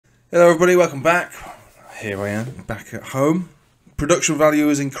Hello everybody, welcome back. Here I am, back at home. Production value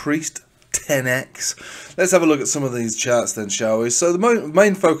has increased 10x. Let's have a look at some of these charts then, shall we? So the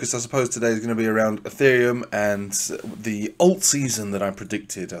main focus, I suppose, today is going to be around Ethereum and the alt season that I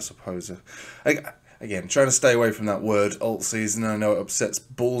predicted, I suppose. Again, trying to stay away from that word, alt season. I know it upsets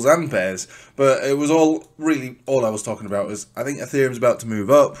bulls and bears, but it was all I was talking about was I think Ethereum's about to move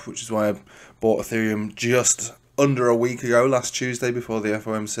up, which is why I bought Ethereum just under a week ago, last Tuesday before the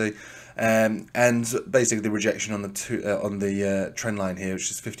FOMC, and basically the rejection on the trend line here,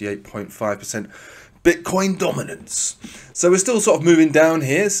 which is 58.5% Bitcoin dominance. So we're still sort of moving down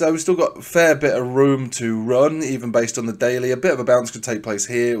here, so we've still got a fair bit of room to run, even based on the daily. A bit of a bounce could take place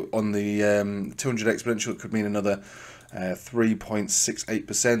here on the 200 exponential. It could mean another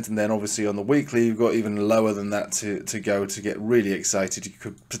 3.68%, and then obviously on the weekly you've got even lower than that to go to get really excited. You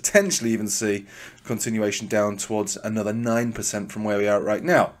could potentially even see continuation down towards another 9% from where we are right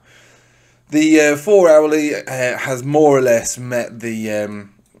now. The 4 hourly has more or less met the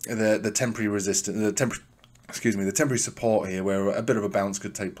temporary resistance, the temporary support here, where a bit of a bounce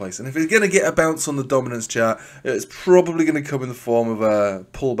could take place. And if it's going to get a bounce on the dominance chart, it's probably going to come in the form of a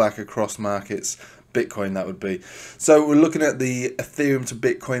pullback across markets. Bitcoin, that would be. So we're looking at the Ethereum to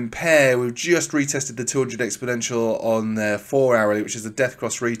Bitcoin pair. We've just retested the 200 exponential on 4 hourly, which is a death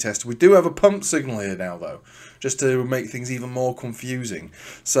cross retest. We do have a pump signal here now, though, just to make things even more confusing.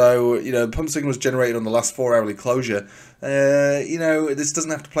 So, you know, the pump signal was generated on the last 4 hourly closure. You know, this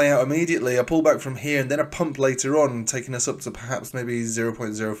doesn't have to play out immediately. A pullback from here and then a pump later on, taking us up to perhaps maybe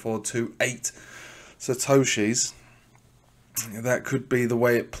 0.0428 Satoshis. That could be the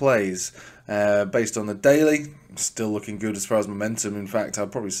way it plays. Based on the daily, still looking good as far as momentum. In fact,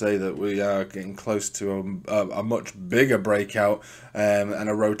 I'd probably say that we are getting close to a much bigger breakout and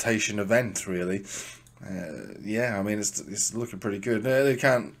a rotation event, really. Yeah, I mean, it's looking pretty good. They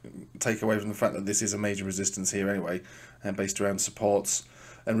can't take away from the fact that this is a major resistance here anyway, based around supports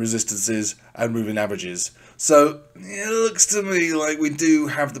and resistances and moving averages. So it looks to me like we do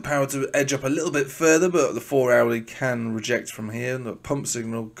have the power to edge up a little bit further, but the 4 hourly can reject from here, and the pump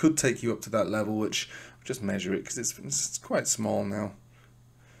signal could take you up to that level, which I'll just measure it because it's quite small now.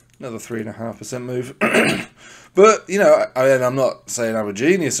 Another 3.5% move. But, you know, I'm not saying I'm a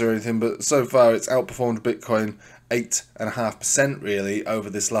genius or anything, but so far it's outperformed Bitcoin 8.5% really over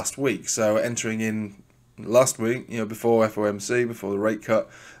this last week. So entering in last week, you know, before FOMC, before the rate cut,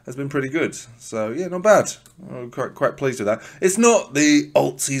 has been pretty good. So yeah, not bad. I'm quite pleased with that. It's not the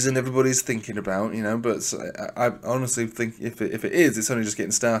alt season everybody's thinking about, you know, but I honestly think if it is, it's only just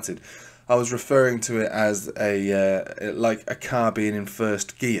getting started. I was referring to it as like a car being in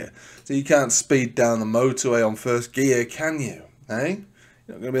first gear. So you can't speed down the motorway on first gear, can you? Eh? You're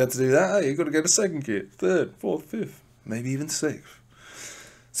not going to be able to do that, are you? You've got to go to second gear, third, fourth, fifth, maybe even sixth.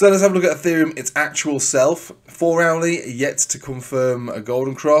 So let's have a look at Ethereum, its actual self. 4 hourly, yet to confirm a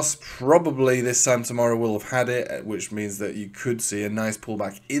golden cross. Probably this time tomorrow we'll have had it, which means that you could see a nice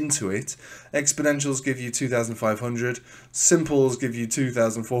pullback into it. Exponentials give you 2,500. Simples give you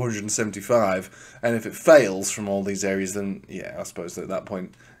 2,475. And if it fails from all these areas, then yeah, I suppose at that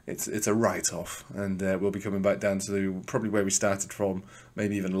point it's a write-off. And we'll be coming back down to probably where we started from,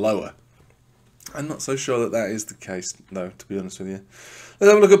 maybe even lower. I'm not so sure that is the case, though, to be honest with you.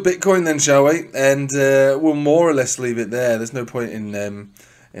 Let's have a look at Bitcoin then, shall we? And we'll more or less leave it there. There's no point in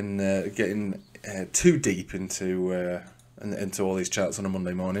getting too deep into all these charts on a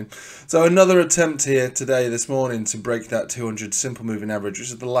Monday morning. So another attempt here today, this morning, to break that 200 simple moving average, which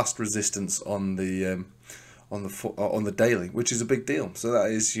is the last resistance on the daily, which is a big deal. So that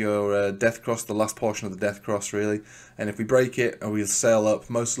is your death cross, the last portion of the death cross, really. And if we break it, we'll sail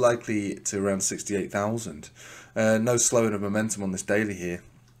up most likely to around 68,000. No slowing of momentum on this daily here.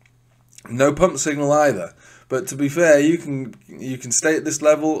 No pump signal either. But to be fair, you can stay at this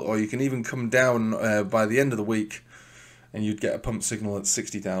level, or you can even come down by the end of the week, and you'd get a pump signal at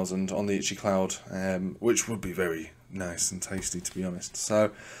 60,000 on the Itchy Cloud, which would be very nice and tasty, to be honest. So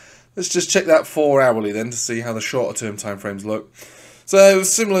let's just check that 4 hourly then to see how the shorter term timeframes look. So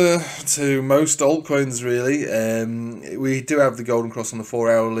similar to most altcoins really, we do have the golden cross on the 4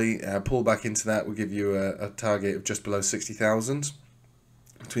 hourly. Pull back into that will give you a target of just below 60,000.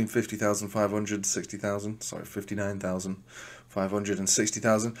 Between 50,500 and 60,000, sorry, 59,500 and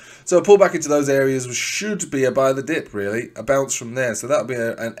 60,000. So a pull back into those areas should be a buy the dip, really, a bounce from there. So that would be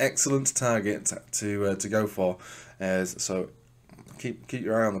an excellent target to go for. So keep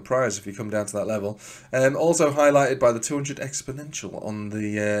your eye on the prize if you come down to that level. Also highlighted by the 200 exponential on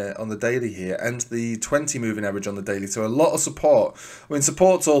the daily here, and the 20 moving average on the daily. So a lot of support. I mean,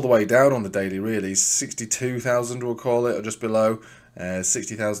 support's all the way down on the daily, really. 62,000 we'll call it, or just below.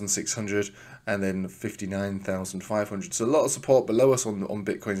 60,600, and then 59,500. So a lot of support below us on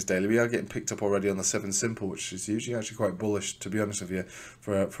Bitcoin's daily. We are getting picked up already on the 7 simple, which is usually actually quite bullish, to be honest with you,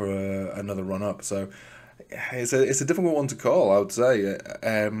 for another run up. So it's a difficult one to call, I would say,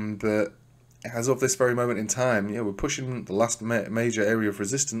 but as of this very moment in time, we're pushing the last major area of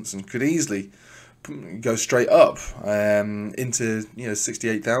resistance and could easily go straight up into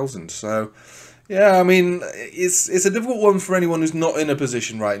 68,000. So yeah, I mean, it's a difficult one for anyone who's not in a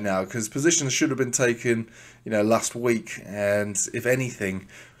position right now, because positions should have been taken last week, and if anything,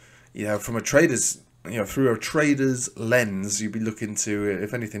 from a trader's through a trader's lens, you'd be looking to,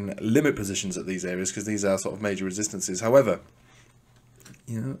 if anything, limit positions at these areas, because these are sort of major resistances. However,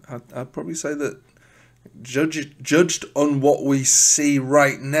 I'd probably say that judged on what we see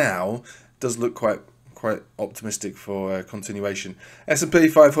right now, does look quite optimistic for continuation. S&P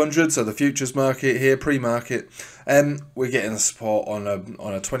 500, so the futures market here, pre-market, we're getting a support on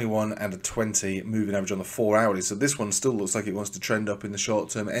a 21 and a 20 moving average on the 4 hourly. So this one still looks like it wants to trend up in the short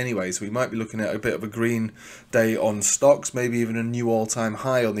term anyway. So we might be looking at a bit of a green day on stocks, maybe even a new all-time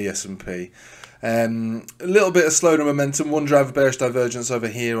high on the S&P. A little bit of slowdown momentum, one drive of bearish divergence over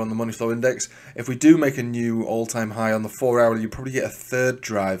here on the money flow index. If we do make a new all-time high on the 4 hourly, you probably get a third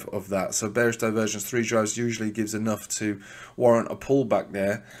drive of that. So bearish divergence, 3 drives usually gives enough to warrant a pullback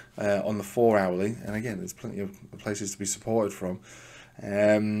there on the 4 hourly. And again, there's plenty of places to be supported from.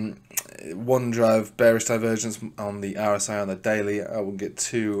 One drive bearish divergence on the RSI on the daily. I wouldn't get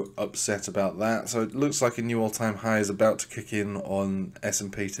too upset about that. So it looks like a new all-time high is about to kick in on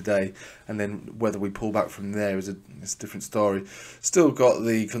S&P today, and then whether we pull back from there is a different story. Still got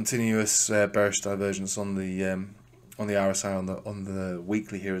the continuous bearish divergence on the RSI on the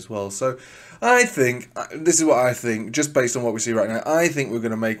weekly here as well. So I think, this is what I think, just based on what we see right now, I think we're going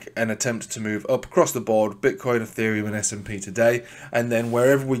to make an attempt to move up across the board, Bitcoin, Ethereum and S&P today, and then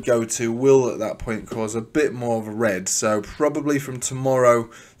wherever we go to will at that point cause a bit more of a red. So probably from tomorrow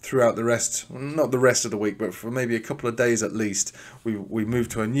throughout the rest, not the rest of the week, but for maybe a couple of days at least, we move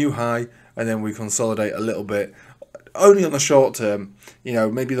to a new high and then we consolidate a little bit. Only on the short term,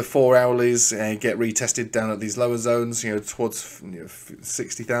 maybe the 4 hourlies get retested down at these lower zones, towards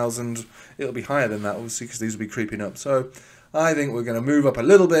 60,000. It'll be higher than that, obviously, because these will be creeping up. So I think we're going to move up a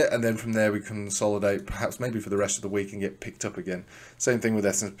little bit, and then from there we consolidate, perhaps maybe for the rest of the week, and get picked up again. Same thing with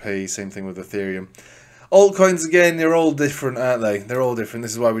S&P, same thing with Ethereum. Altcoins, again, they're all different, aren't they? They're all different.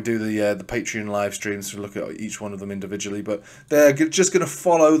 This is why we do the Patreon live streams to look at each one of them individually. But they're just going to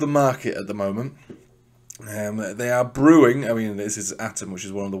follow the market at the moment. They are brewing. I mean, this is Atom, which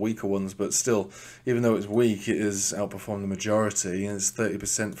is one of the weaker ones, but still, even though it's weak, it has outperformed the majority, and it's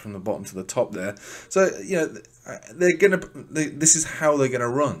 30% from the bottom to the top there. So, this is how they're gonna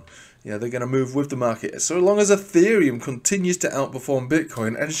run. They're gonna move with the market. So long as Ethereum continues to outperform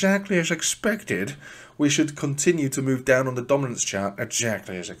Bitcoin exactly as expected, we should continue to move down on the dominance chart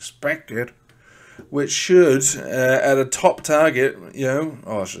exactly as expected, which should, at a top target,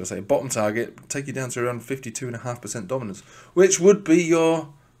 or should I say bottom target, take you down to around 52.5% dominance, which would be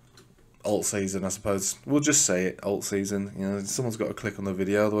your alt season, I suppose. We'll just say it, alt season. Someone's got to click on the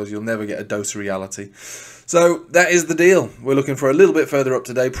video, otherwise you'll never get a dose of reality. So that is the deal. We're looking for a little bit further up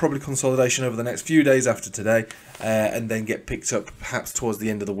today, probably consolidation over the next few days after today, and then get picked up perhaps towards the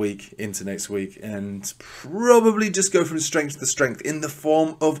end of the week into next week, and probably just go from strength to strength in the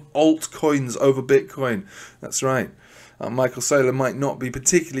form of altcoins over Bitcoin. That's right. Michael Saylor might not be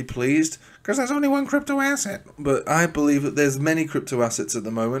particularly pleased because there's only one crypto asset, but I believe that there's many crypto assets at the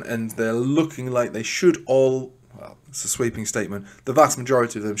moment, and they're looking like they should all, well, it's a sweeping statement, the vast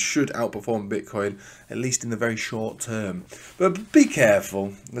majority of them should outperform Bitcoin, at least in the very short term. But be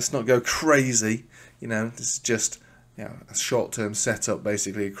careful, let's not go crazy. This is just a short-term setup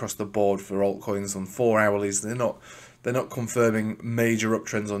basically across the board for altcoins on 4 hourlies. They're not confirming major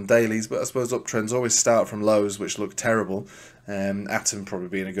uptrends on dailies, but I suppose uptrends always start from lows which look terrible. Atom probably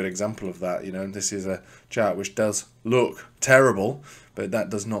being a good example of that. This is a chart which does look terrible, but that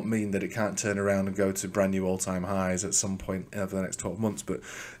does not mean that it can't turn around and go to brand new all-time highs at some point over the next 12 months. But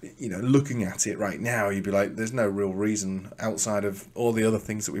looking at it right now, you'd be like, there's no real reason outside of all the other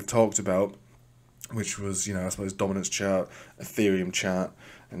things that we've talked about, which was, I suppose, dominance chart, Ethereum chart,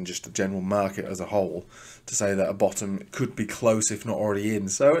 and just the general market as a whole, to say that a bottom could be close, if not already in.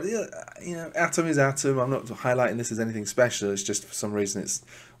 So, Atom is Atom. I'm not highlighting this as anything special. It's just for some reason it's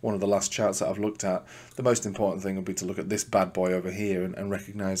one of the last charts that I've looked at. The most important thing would be to look at this bad boy over here and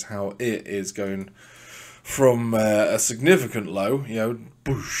recognise how it is going from a significant low, you know,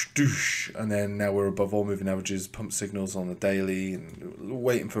 boosh, doosh, and then now we're above all moving averages, pump signals on the daily, and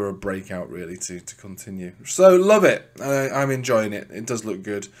waiting for a breakout really to continue. So love it. I'm enjoying it. It does look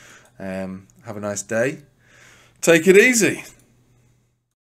good. Have a nice day. Take it easy.